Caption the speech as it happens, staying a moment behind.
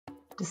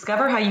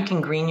Discover how you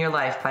can green your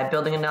life by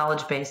building a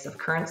knowledge base of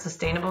current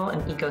sustainable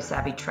and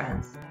eco-savvy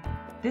trends.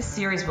 This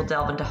series will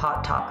delve into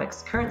hot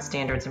topics, current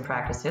standards and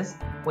practices,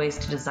 ways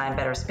to design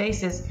better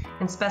spaces,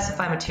 and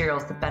specify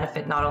materials that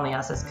benefit not only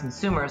us as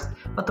consumers,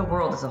 but the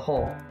world as a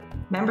whole.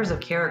 Members of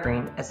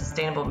CaraGreen, as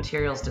sustainable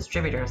materials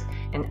distributors,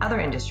 and other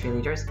industry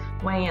leaders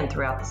weigh in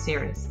throughout the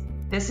series.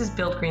 This is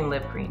Build Green,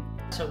 Live Green.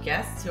 So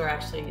guests who are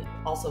actually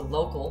also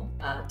local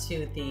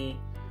to the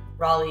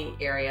Raleigh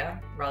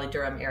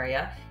Durham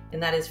area,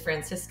 and that is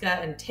Francisca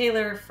and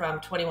Taylor from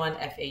 21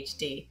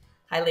 FHD.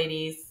 Hi,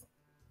 ladies.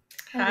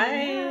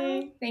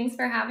 Hi. Thanks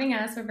for having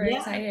us. We're very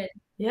excited.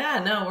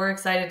 Yeah, no, we're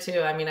excited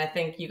too. I mean, I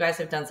think you guys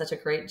have done such a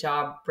great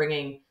job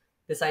bringing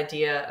this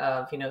idea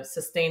of,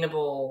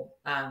 sustainable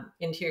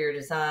interior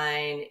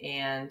design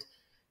and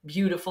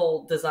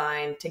beautiful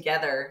design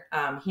together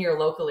here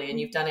locally.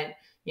 And you've done it,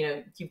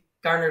 you've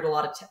garnered a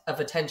lot of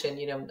attention,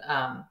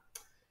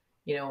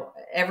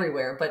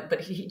 everywhere,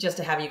 but just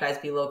to have you guys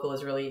be local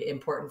is really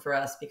important for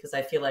us, because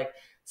I feel like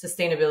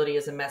sustainability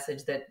is a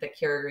message that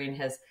CaraGreen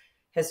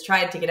has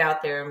tried to get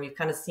out there, and we've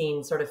kind of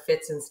seen sort of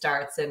fits and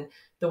starts, and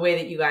the way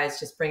that you guys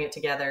just bring it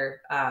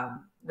together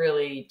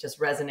really just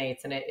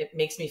resonates. And it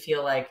makes me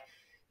feel like,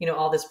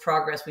 all this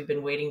progress we've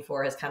been waiting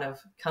for has kind of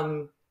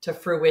come to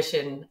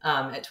fruition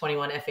at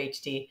 21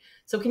 FHD.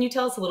 So can you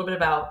tell us a little bit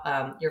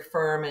about your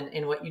firm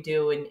and what you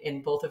do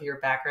in both of your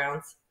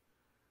backgrounds?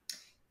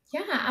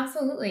 Yeah,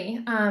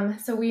 absolutely.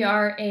 So we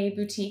are a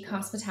boutique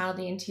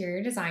hospitality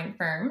interior design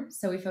firm.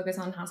 So we focus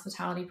on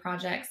hospitality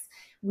projects.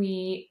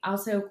 We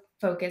also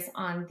focus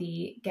on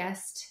the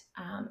guest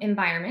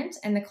environment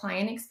and the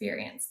client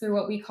experience through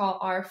what we call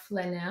our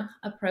Flaneur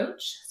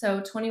Approach.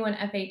 So 21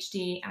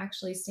 FHD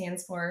actually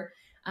stands for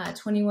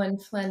 21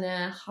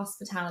 Flaneur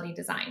Hospitality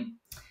Design.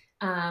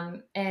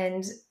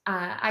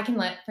 I can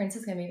let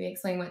Francisca maybe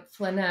explain what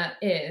Flaneur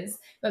is,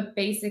 but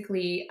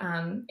basically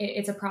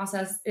it's a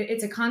process,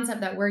 it's a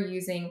concept that we're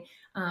using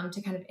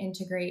to kind of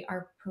integrate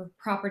our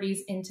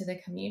properties into the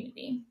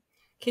community.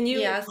 Can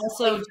you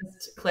also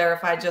just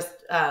clarify,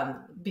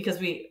 because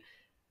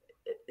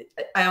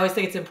I always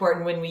think it's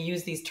important when we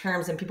use these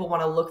terms and people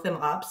want to look them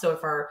up. So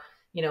if our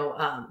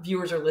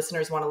viewers or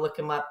listeners want to look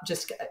them up,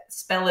 just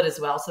spell it as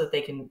well so that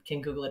they can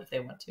Google it if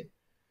they want to.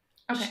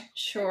 Okay,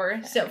 sure.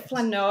 So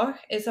flaneur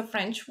is a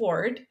French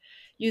word.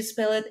 You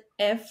spell it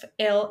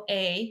Flaneur.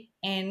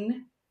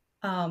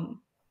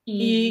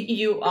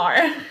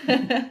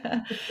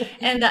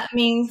 And that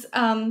means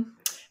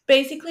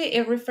basically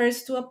it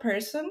refers to a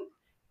person,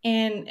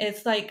 and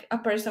it's like a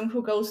person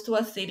who goes to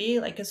a city,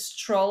 like a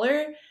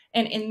stroller,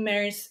 and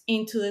immerse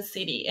into the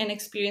city and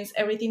experience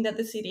everything that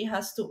the city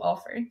has to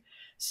offer.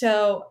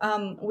 So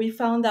we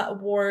found that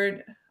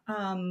word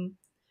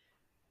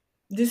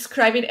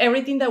describing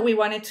everything that we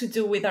wanted to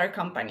do with our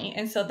company.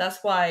 And so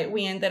that's why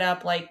we ended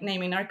up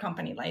naming our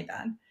company like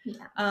that.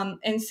 Yeah.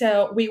 And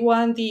so we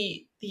want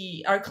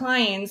our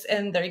clients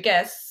and their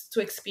guests to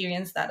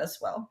experience that as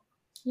well.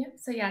 Yep.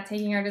 So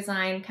taking our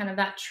design, kind of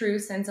that true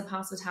sense of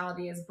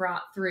hospitality is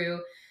brought through,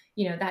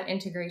 that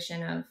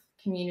integration of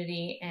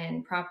community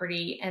and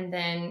property. And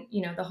then,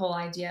 the whole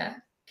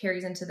idea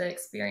carries into the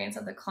experience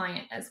of the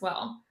client as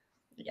well.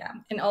 Yeah.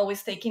 And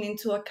always taking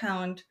into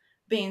account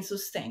being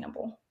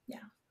sustainable.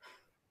 Yeah.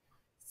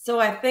 So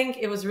I think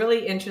it was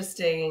really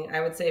interesting,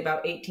 I would say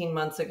about 18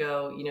 months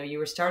ago, you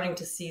were starting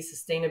to see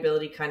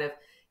sustainability kind of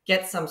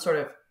get some sort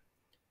of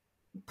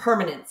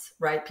permanence,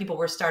 right? People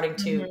were starting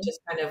to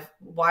just kind of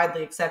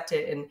widely accept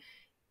it.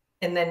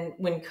 And then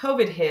when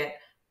COVID hit,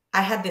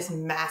 I had this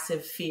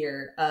massive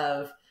fear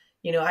of,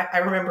 I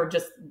remember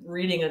just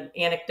reading an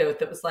anecdote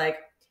that was like,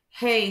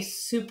 hey,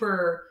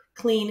 super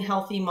clean,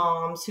 healthy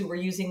moms who were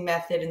using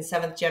method in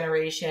 7th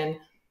generation,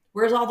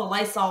 where's all the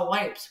Lysol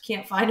wipes? We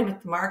can't find them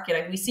at the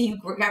market. We see you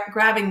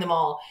grabbing them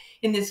all,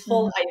 in this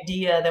whole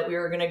idea that we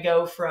were going to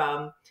go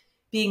from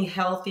being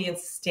healthy and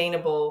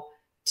sustainable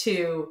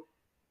to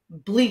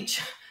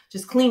bleach,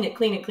 just clean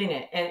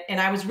it.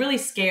 And I was really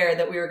scared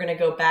that we were going to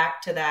go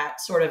back to that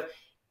sort of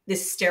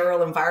this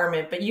sterile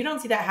environment, but you don't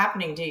see that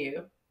happening, do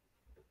you?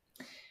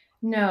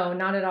 No,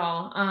 not at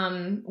all.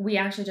 We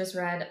actually just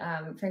read,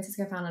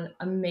 Francisca found an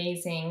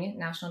amazing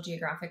National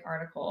Geographic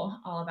article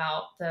all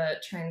about the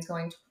trends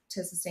going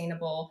to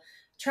sustainable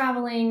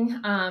traveling.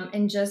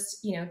 And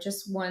just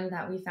one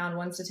that we found,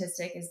 one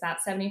statistic is that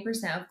 70%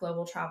 of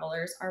global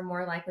travelers are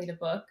more likely to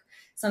book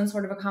some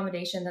sort of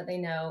accommodation that they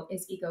know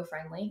is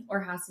eco-friendly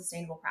or has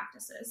sustainable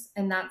practices.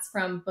 And that's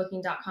from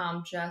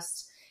booking.com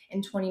just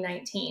in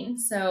 2019.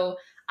 So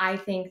I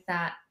think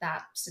that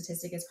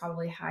statistic is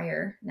probably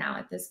higher now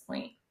at this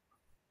point.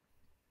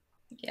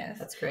 Yes,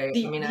 that's great.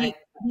 The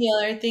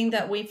other thing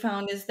that we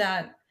found is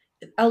that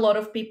a lot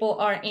of people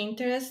are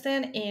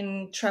interested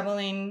in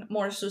traveling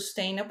more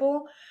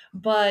sustainable,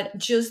 but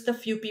just a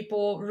few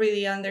people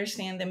really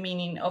understand the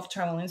meaning of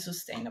traveling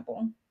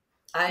sustainable.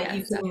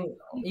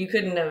 You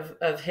couldn't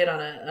have hit on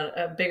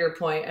a bigger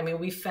point. I mean,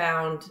 we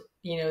found,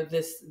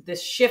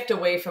 this shift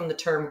away from the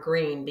term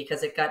green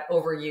because it got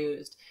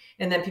overused,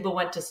 and then people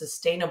went to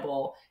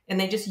sustainable and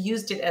they just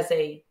used it as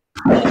a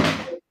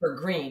for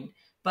green.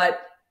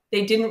 But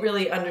they didn't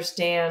really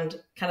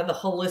understand kind of the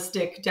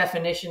holistic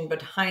definition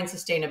behind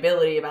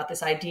sustainability, about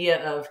this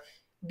idea of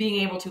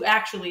being able to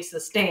actually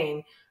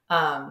sustain.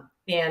 And,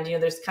 you know,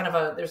 there's kind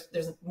of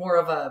there's more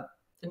of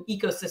an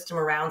ecosystem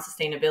around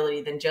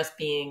sustainability than just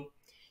being,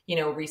 you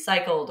know,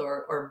 recycled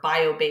or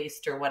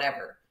bio-based or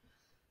whatever.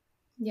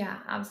 Yeah,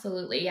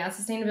 absolutely. Yeah,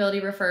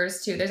 sustainability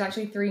refers to, there's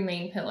actually three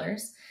main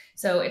pillars.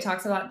 So it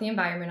talks about the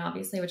environment,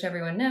 obviously, which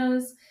everyone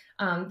knows,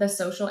 the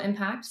social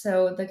impact,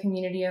 so the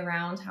community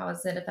around, how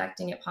is it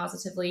affecting it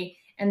positively,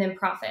 and then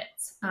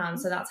profits.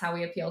 So that's how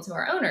we appeal to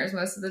our owners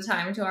most of the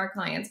time, to our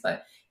clients.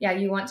 But yeah,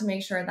 you want to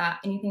make sure that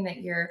anything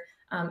that you're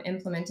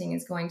implementing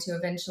is going to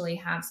eventually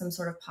have some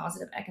sort of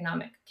positive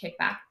economic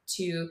kickback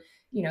to,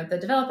 you know, the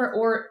developer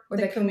or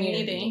the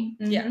community.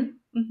 Mm-hmm. Yeah.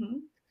 Mm-hmm.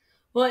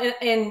 Well,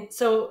 and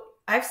so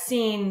I've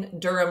seen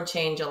Durham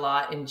change a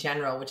lot in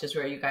general, which is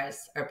where you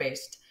guys are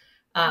based.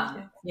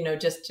 You know,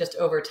 just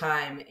over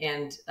time,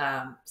 and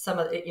some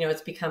of it, you know,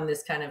 it's become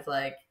this kind of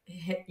like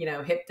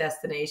hip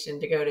destination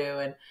to go to,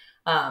 and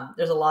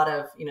there's a lot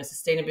of, you know,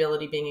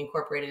 sustainability being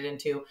incorporated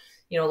into,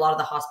 you know, a lot of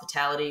the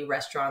hospitality,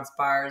 restaurants,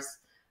 bars,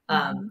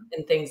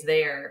 and things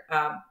there.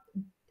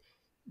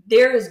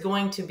 There is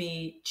going to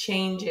be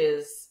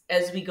changes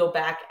as we go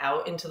back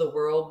out into the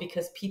world,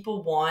 because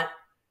people want,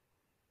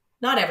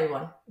 not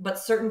everyone, but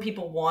certain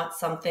people want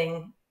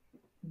something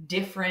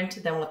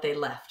different than what they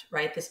left,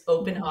 right? This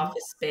open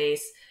office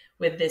space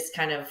with this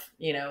kind of,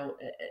 you know,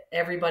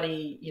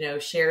 everybody, you know,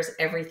 shares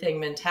everything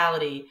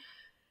mentality.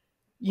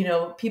 You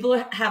know,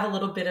 people have a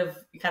little bit of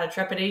kind of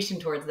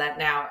trepidation towards that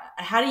now.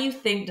 How do you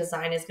think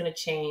design is going to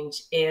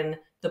change in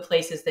the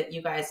places that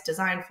you guys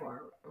design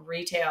for?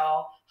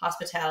 Retail,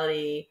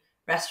 hospitality,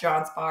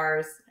 restaurants,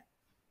 bars?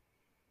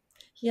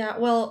 Yeah,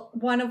 well,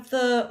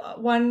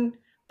 one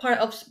part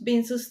of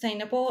being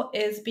sustainable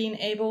is being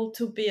able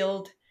to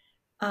build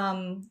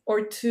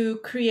or to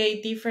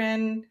create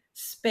different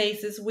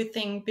spaces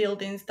within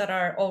buildings that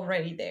are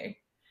already there.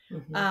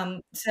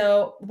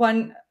 So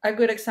a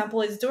good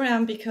example is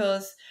Durham,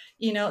 because,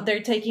 you know,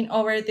 they're taking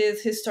over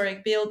these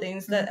historic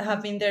buildings that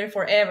have been there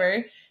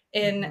forever,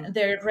 and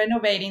they're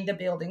renovating the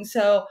building.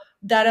 So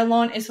that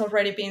alone is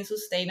already being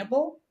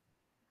sustainable.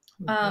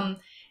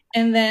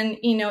 And then,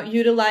 you know,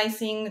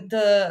 utilizing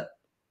the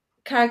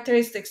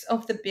characteristics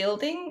of the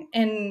building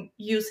and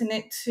using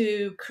it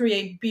to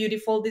create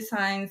beautiful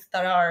designs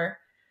that are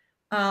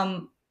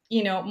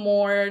you know,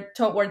 more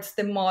towards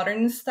the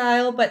modern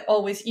style, but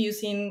always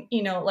using,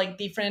 you know, like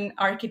different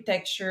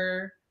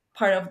architecture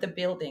part of the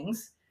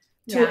buildings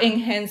to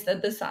enhance the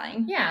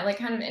design. Yeah, like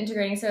kind of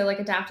integrating, so like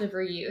adaptive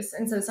reuse.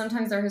 And so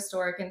sometimes they're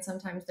historic and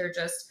sometimes they're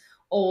just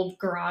old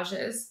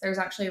garages. There's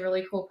actually a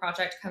really cool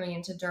project coming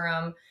into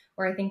Durham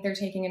where I think they're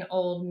taking an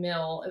old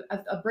mill,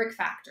 a brick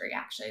factory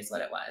actually is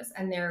what it was,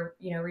 and they're,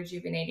 you know,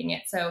 rejuvenating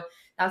it. So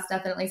that's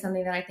definitely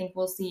something that I think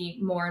we'll see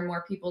more and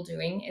more people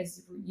doing,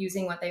 is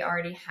using what they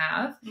already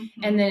have.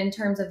 And then in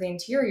terms of the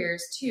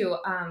interiors too,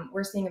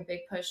 we're seeing a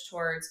big push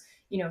towards,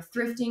 you know,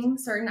 thrifting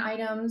certain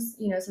items,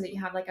 you know, so that you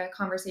have like a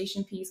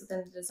conversation piece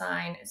within the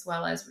design, as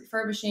well as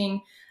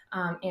refurbishing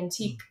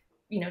antique,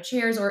 you know,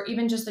 chairs, or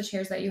even just the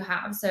chairs that you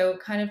have. So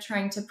kind of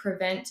trying to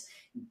prevent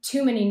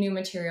too many new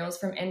materials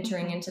from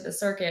entering into the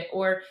circuit,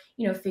 or,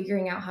 you know,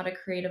 figuring out how to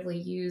creatively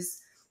use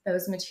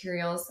those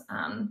materials,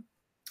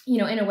 you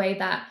know, in a way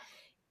that,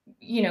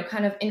 you know,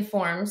 kind of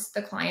informs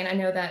the client. I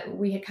know that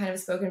we had kind of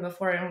spoken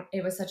before, and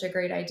it was such a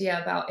great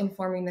idea about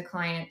informing the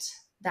client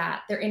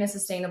that they're in a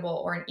sustainable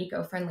or an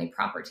eco-friendly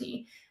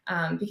property.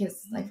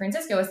 Because like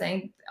Francisco was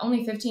saying,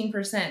 only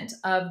 15%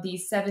 of the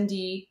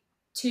 72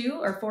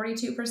 or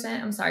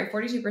 42%, I'm sorry,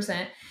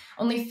 42%,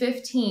 only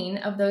 15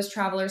 of those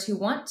travelers who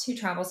want to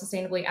travel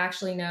sustainably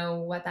actually know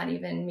what that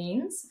even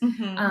means.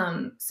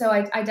 So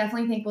I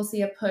definitely think we'll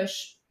see a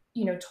push,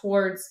 you know,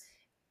 towards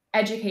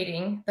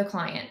educating the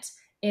client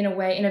in a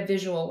way, in a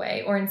visual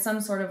way, or in some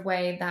sort of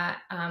way that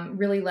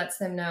really lets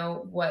them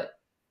know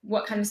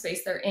what kind of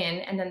space they're in.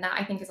 And then that,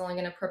 I think, is only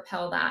going to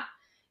propel that,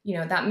 you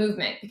know, that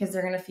movement, because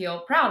they're going to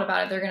feel proud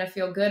about it. They're going to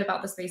feel good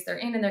about the space they're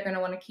in, and they're going to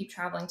want to keep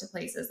traveling to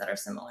places that are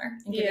similar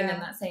and giving them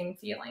that same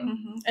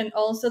feeling. And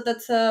also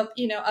that's a,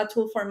 you know, a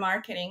tool for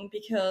marketing,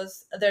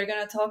 because they're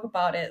going to talk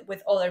about it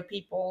with other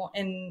people,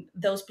 and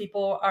those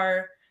people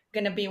are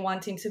going to be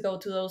wanting to go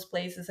to those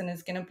places, and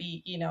it's going to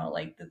be, you know,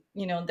 like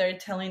you know, they're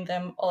telling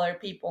them other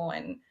people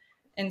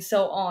and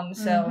so on.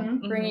 So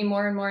bringing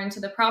more and more into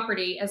the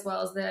property as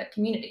well as the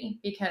community,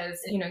 because,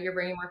 you know, you're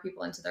bringing more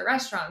people into the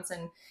restaurants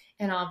and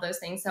all of those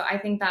things. So I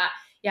think that,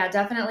 yeah,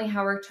 definitely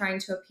how we're trying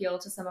to appeal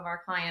to some of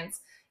our clients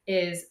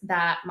is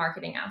that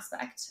marketing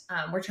aspect.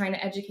 We're trying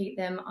to educate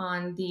them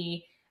on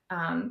the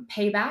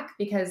payback,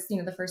 because, you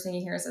know, the first thing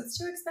you hear is it's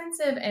too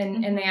expensive,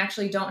 and they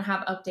actually don't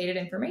have updated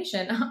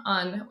information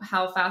on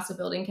how fast a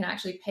building can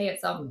actually pay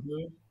itself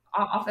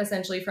off,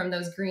 essentially, from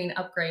those green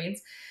upgrades.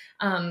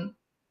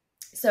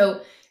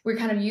 So we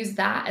kind of use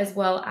that as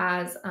well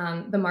as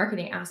the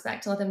marketing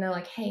aspect to let them know,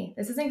 like, hey,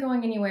 this isn't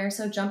going anywhere.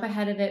 So jump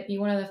ahead of it. Be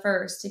one of the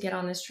first to get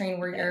on this train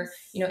where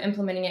you're,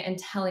 implementing it and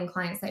telling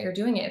clients that you're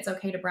doing it. It's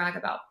okay to brag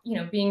about,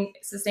 being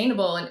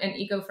sustainable and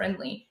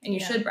eco-friendly, and you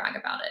should brag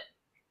about it.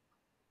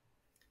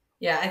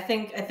 Yeah, I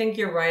think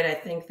you're right. I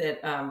think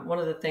that one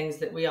of the things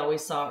that we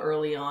always saw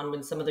early on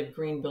when some of the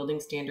green building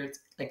standards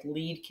like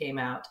LEED came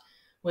out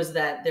was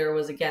that there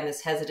was, again,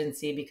 this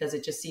hesitancy because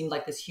it just seemed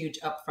like this huge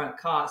upfront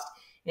cost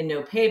and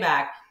no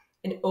payback.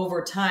 And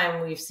over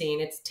time, we've seen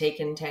it's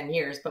taken 10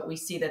 years, but we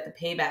see that the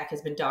payback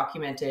has been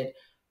documented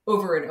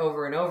over and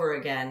over and over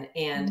again.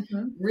 And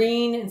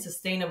green and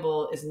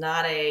sustainable is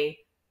not a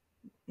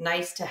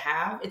nice to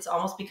have. It's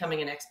almost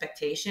becoming an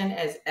expectation,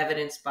 as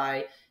evidenced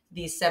by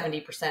these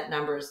 70%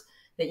 numbers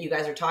that you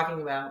guys are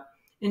talking about.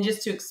 And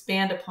just to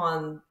expand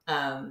upon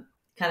kind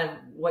of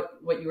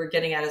what you were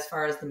getting at as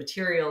far as the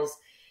materials,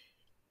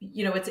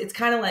 it's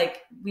kind of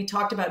like we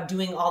talked about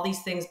doing all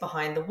these things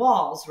behind the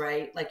walls,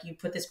 right? Like you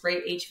put this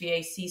great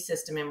HVAC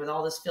system in with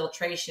all this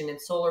filtration and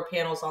solar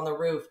panels on the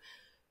roof.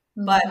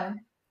 But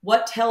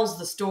what tells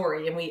the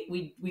story? And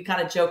we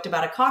kind of joked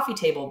about a coffee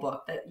table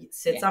book that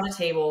sits on a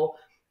table,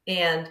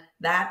 and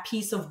that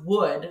piece of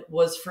wood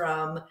was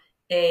from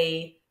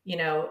a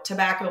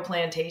tobacco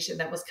plantation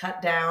that was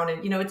cut down,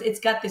 and it's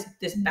got this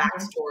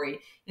backstory,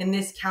 and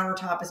this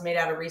countertop is made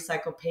out of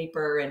recycled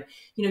paper, and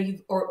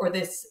or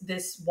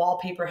this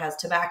wallpaper has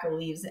tobacco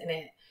leaves in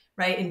it,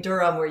 right? In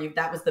Durham, where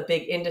that was the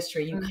big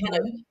industry, you kind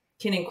of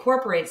can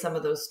incorporate some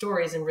of those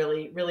stories and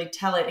really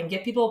tell it and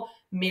get people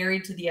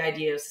married to the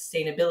idea of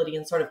sustainability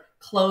and sort of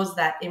close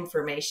that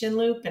information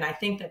loop. And I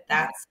think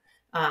that's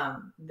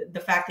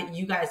the fact that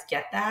you guys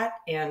get that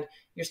and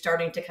you're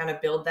starting to kind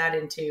of build that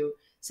into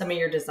some of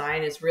your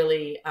design is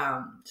really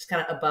just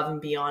kind of above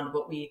and beyond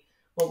what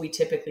we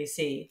typically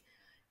see.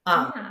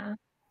 And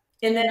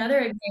then another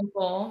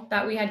example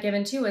that we had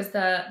given too was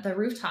the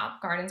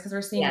rooftop gardens, because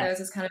we're seeing those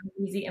as kind of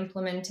easy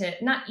implemented,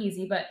 not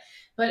easy, but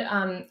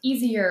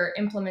easier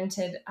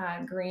implemented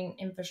green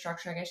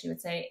infrastructure, I guess you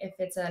would say, if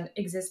it's an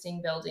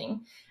existing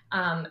building.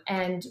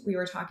 And we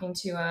were talking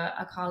to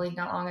a colleague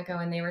not long ago,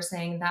 and they were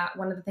saying that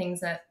one of the things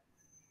that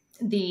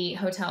the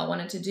hotel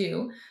wanted to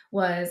do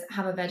was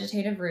have a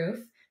vegetative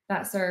roof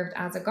that served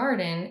as a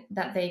garden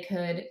that they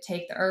could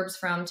take the herbs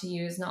from to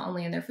use not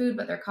only in their food,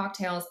 but their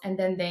cocktails. And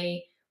then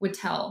they would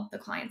tell the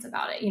clients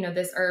about it.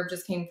 This herb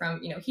just came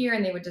from, here,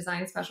 and they would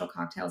design special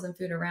cocktails and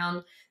food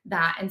around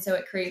that. And so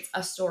it creates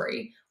a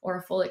story or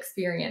a full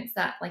experience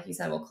that, like you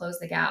said, will close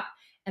the gap,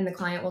 and the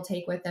client will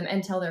take with them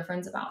and tell their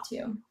friends about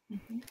too.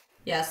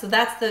 Yeah. So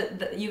that's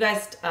you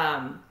guys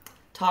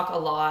talk a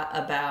lot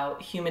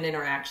about human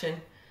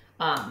interaction.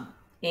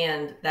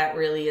 And that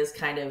really is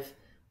kind of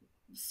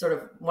sort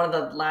of one of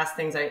the last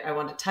things I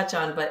want to touch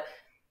on, but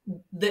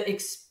the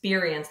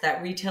experience,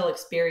 that retail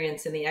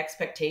experience and the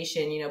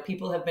expectation,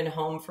 people have been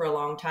home for a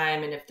long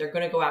time. And if they're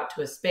going to go out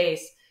to a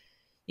space,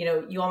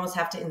 you almost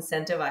have to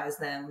incentivize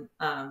them.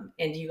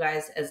 And you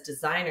guys as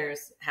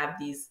designers have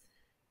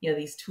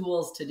these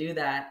tools to do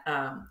that.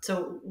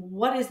 So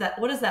what is that?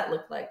 What does that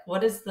look like?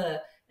 What is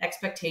the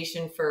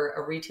expectation for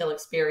a retail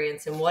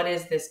experience? And what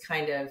is this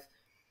kind of,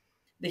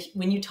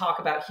 when you talk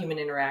about human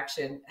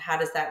interaction, how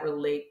does that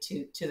relate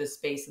to the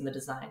space and the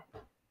design?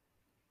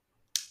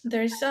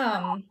 There's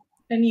a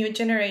new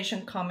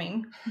generation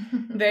coming,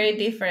 very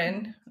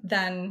different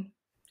than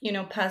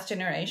past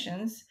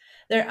generations.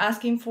 They're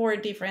asking for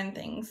different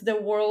things. The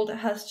world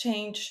has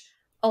changed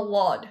a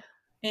lot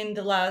in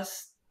the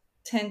last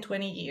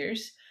 10-20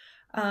 years,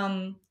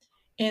 and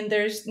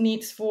there's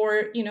needs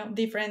for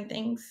different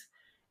things.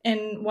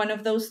 And one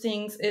of those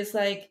things is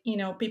like,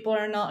 people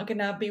are not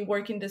gonna be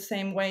working the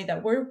same way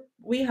that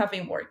we have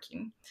been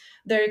working.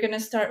 They're gonna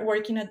start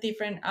working at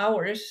different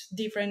hours,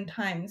 different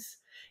times,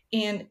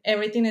 and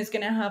everything is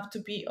gonna have to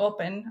be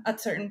open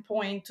at certain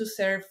point to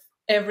serve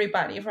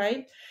everybody,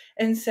 right?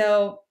 And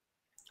so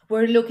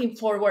we're looking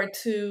forward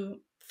to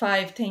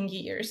 5-10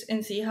 years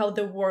and see how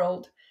the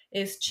world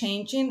is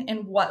changing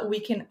and what we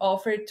can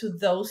offer to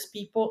those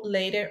people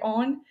later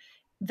on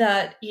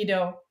that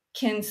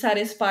can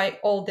satisfy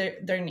all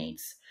their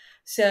needs.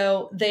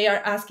 So they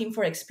are asking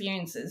for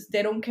experiences.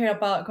 They don't care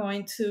about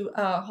going to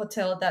a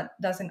hotel that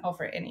doesn't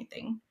offer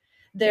anything.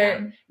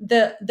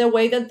 The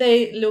way that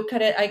they look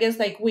at it, I guess,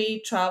 like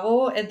we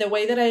travel, and the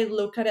way that I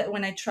look at it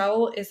when I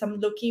travel is I'm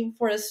looking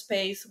for a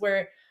space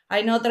where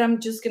I know that I'm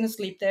just going to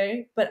sleep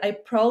there, but I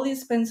probably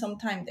spend some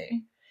time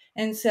there.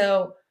 And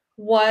so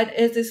what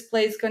is this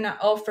place going to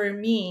offer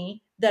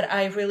me that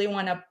I really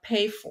want to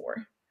pay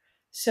for?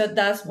 So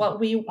that's what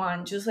we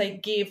want. Just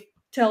like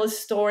tell a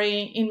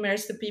story,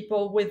 immerse the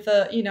people with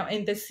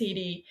in the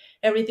city,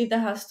 everything that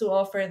has to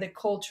offer, the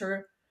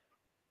culture,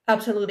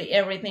 absolutely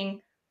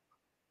everything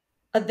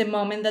at the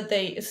moment that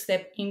they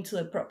step into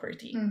the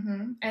property.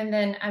 And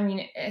then, I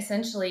mean,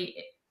 essentially,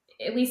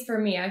 at least for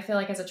me, I feel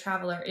like as a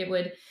traveler, it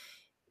would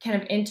kind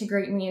of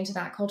integrate me into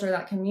that culture,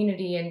 that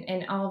community,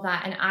 and all of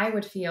that. And I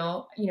would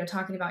feel,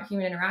 talking about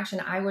human interaction,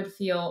 I would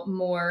feel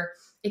more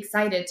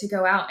excited to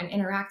go out and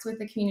interact with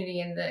the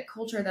community and the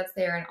culture that's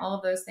there and all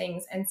of those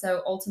things. And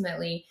so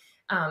ultimately,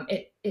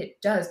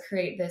 it does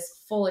create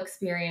this full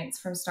experience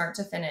from start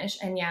to finish.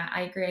 And yeah,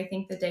 I agree. I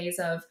think the days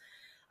of,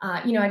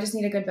 I just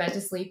need a good bed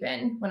to sleep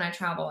in when I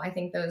travel, I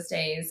think those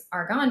days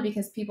are gone,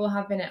 because people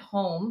have been at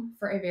home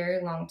for a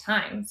very long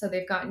time. So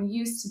they've gotten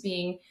used to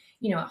being,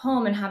 at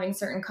home and having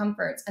certain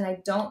comforts. And I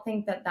don't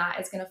think that that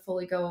is going to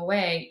fully go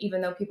away,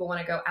 even though people want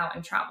to go out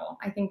and travel.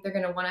 I think they're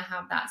going to want to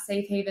have that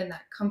safe haven,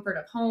 that comfort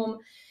of home,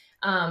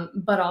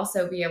 but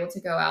also be able to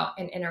go out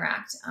and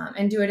interact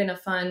and do it in a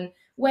fun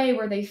way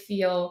where they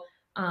feel,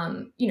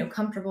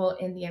 comfortable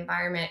in the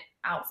environment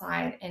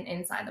outside and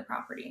inside the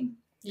property.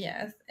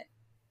 Yes.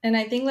 And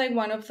I think like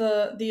one of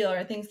the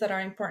other things that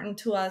are important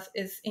to us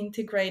is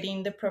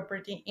integrating the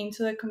property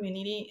into the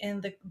community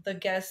and the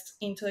guests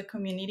into the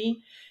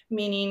community,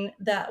 meaning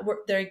that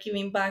they're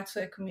giving back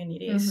to the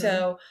community. Mm-hmm.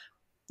 So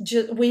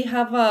we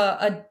have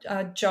a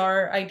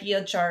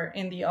idea jar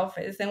in the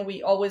office, and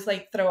we always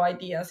like throw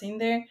ideas in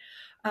there.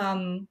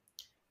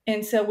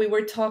 And so we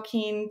were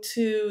talking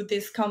to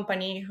this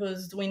company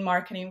who's doing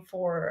marketing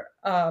for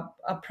a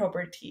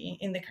property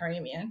in the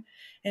Caribbean.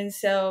 And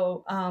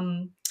so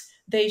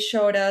they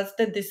showed us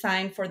the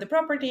design for the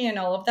property and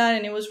all of that,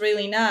 and it was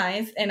really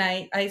nice. And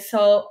I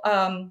saw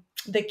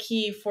the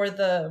key for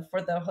the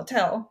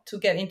hotel to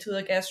get into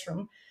the guest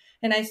room.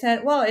 And I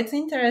said, well, it's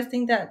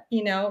interesting that,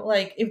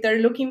 like if they're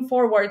looking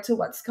forward to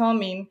what's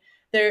coming,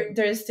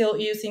 they're still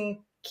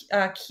using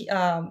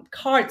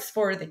cards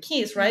for the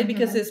keys, right? Mm-hmm.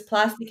 Because it's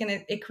plastic and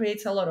it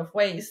creates a lot of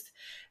waste.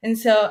 And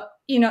so,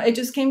 it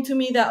just came to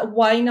me that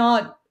why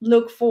not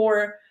look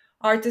for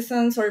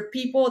artisans or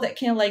people that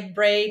can like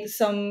braid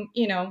some,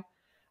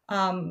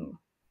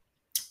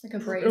 like a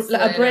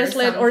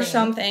bracelet or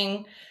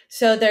something.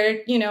 So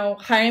they're,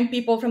 hiring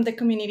people from the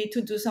community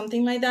to do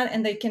something like that,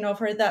 and they can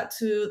offer that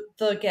to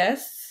the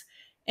guests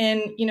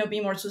and,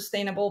 be more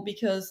sustainable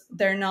because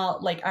they're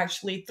not like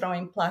actually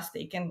throwing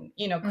plastic and,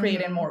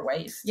 creating mm-hmm. more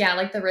waste. Yeah,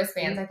 like the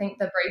wristbands. I think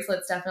the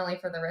bracelets definitely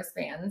for the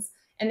wristbands.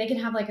 And they can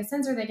have like a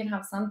sensor, they can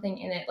have something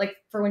in it, like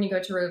for when you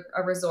go to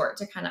a resort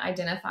to kind of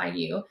identify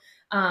you.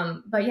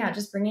 But yeah,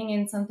 just bringing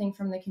in something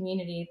from the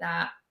community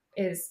that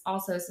is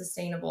also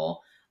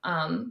sustainable.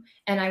 And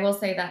I will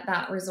say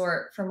that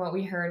resort, from what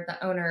we heard,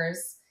 the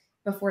owners,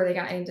 before they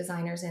got any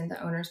designers in,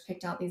 the owners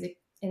picked out these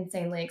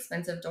insanely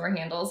expensive door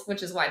handles,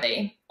 which is why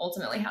they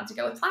ultimately had to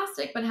go with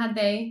plastic. But had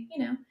they,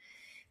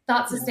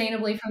 thought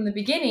sustainably from the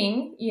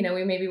beginning,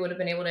 we maybe would have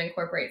been able to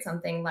incorporate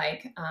something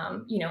like,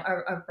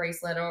 a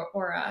bracelet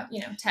or a,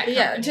 tech.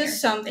 Yeah,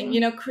 just something,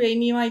 create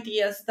new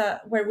ideas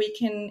where we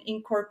can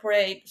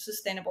incorporate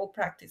sustainable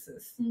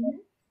practices. Mm-hmm.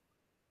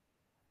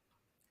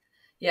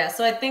 Yeah,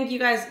 so I think you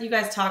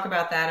guys talk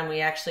about that, and we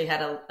actually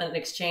had an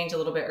exchange a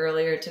little bit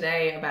earlier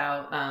today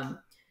about,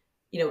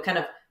 kind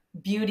of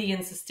beauty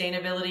and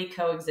sustainability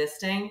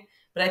coexisting.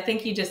 But I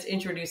think you just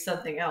introduced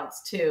something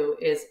else too,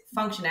 is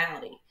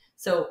functionality.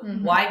 So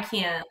mm-hmm. why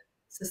can't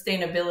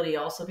sustainability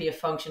also be a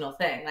functional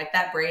thing? Like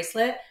that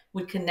bracelet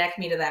would connect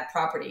me to that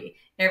property.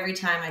 Every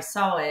time I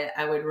saw it,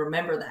 I would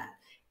remember that.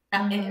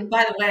 Mm-hmm. And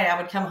by the way,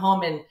 I would come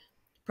home and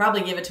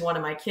probably give it to one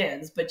of my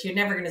kids, but I'm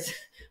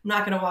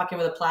not going to walk in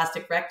with a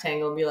plastic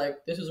rectangle and be like,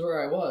 this is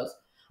where I was.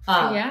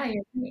 Yeah.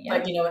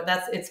 But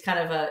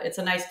it's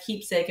a nice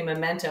keepsake and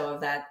memento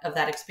of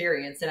that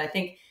experience. And I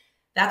think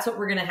that's what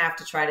we're going to have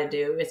to try to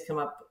do, is come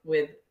up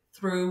with,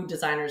 through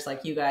designers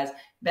like you guys,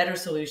 better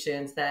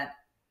solutions that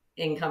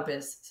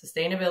encompass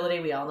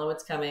sustainability. We all know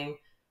it's coming,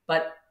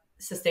 but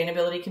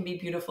sustainability can be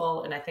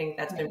beautiful. And I think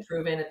that's been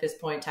proven at this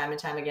point, time and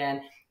time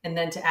again. And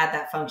then to add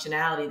that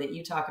functionality that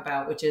you talk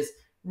about, which is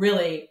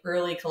really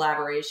early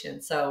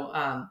collaboration. So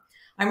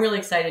I'm really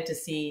excited to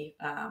see,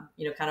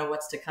 kind of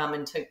what's to come,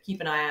 and to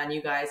keep an eye on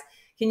you guys.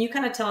 Can you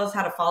kind of tell us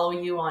how to follow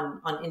you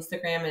on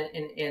Instagram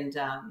and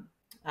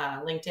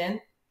LinkedIn?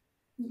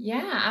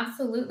 Yeah,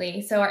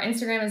 absolutely. So our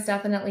Instagram is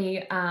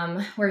definitely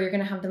where you're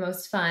going to have the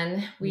most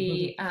fun.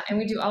 We and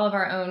we do all of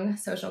our own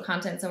social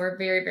content, so we're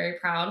very, very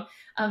proud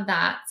of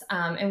that.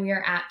 And we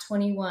are at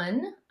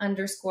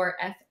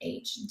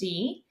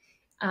 21_FHD.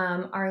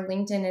 Our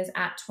LinkedIn is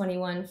at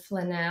 21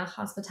 Flaneur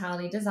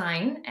Hospitality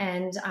Design.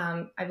 And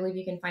I believe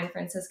you can find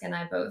Francisca and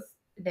I both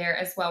there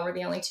as well. We're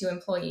the only 2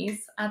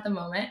 employees at the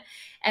moment.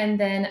 And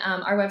then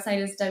our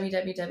website is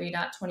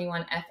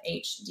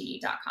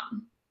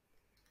www.21fhd.com.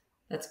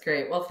 That's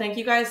great. Well, thank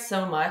you guys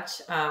so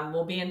much.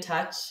 We'll be in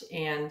touch,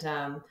 and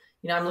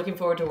I'm looking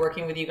forward to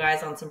working with you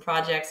guys on some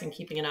projects and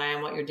keeping an eye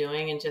on what you're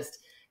doing, and just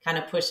kind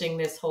of pushing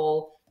this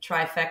whole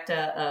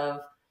trifecta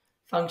of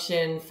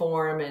function,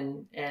 form,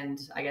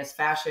 and I guess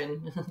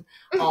fashion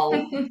all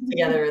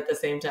together at the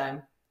same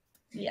time.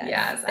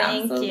 Yes,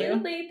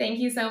 absolutely. Thank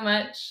you so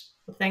much.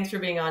 Well, thanks for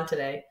being on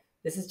today.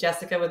 This is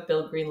Jessica with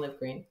Build Green, Live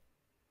Green.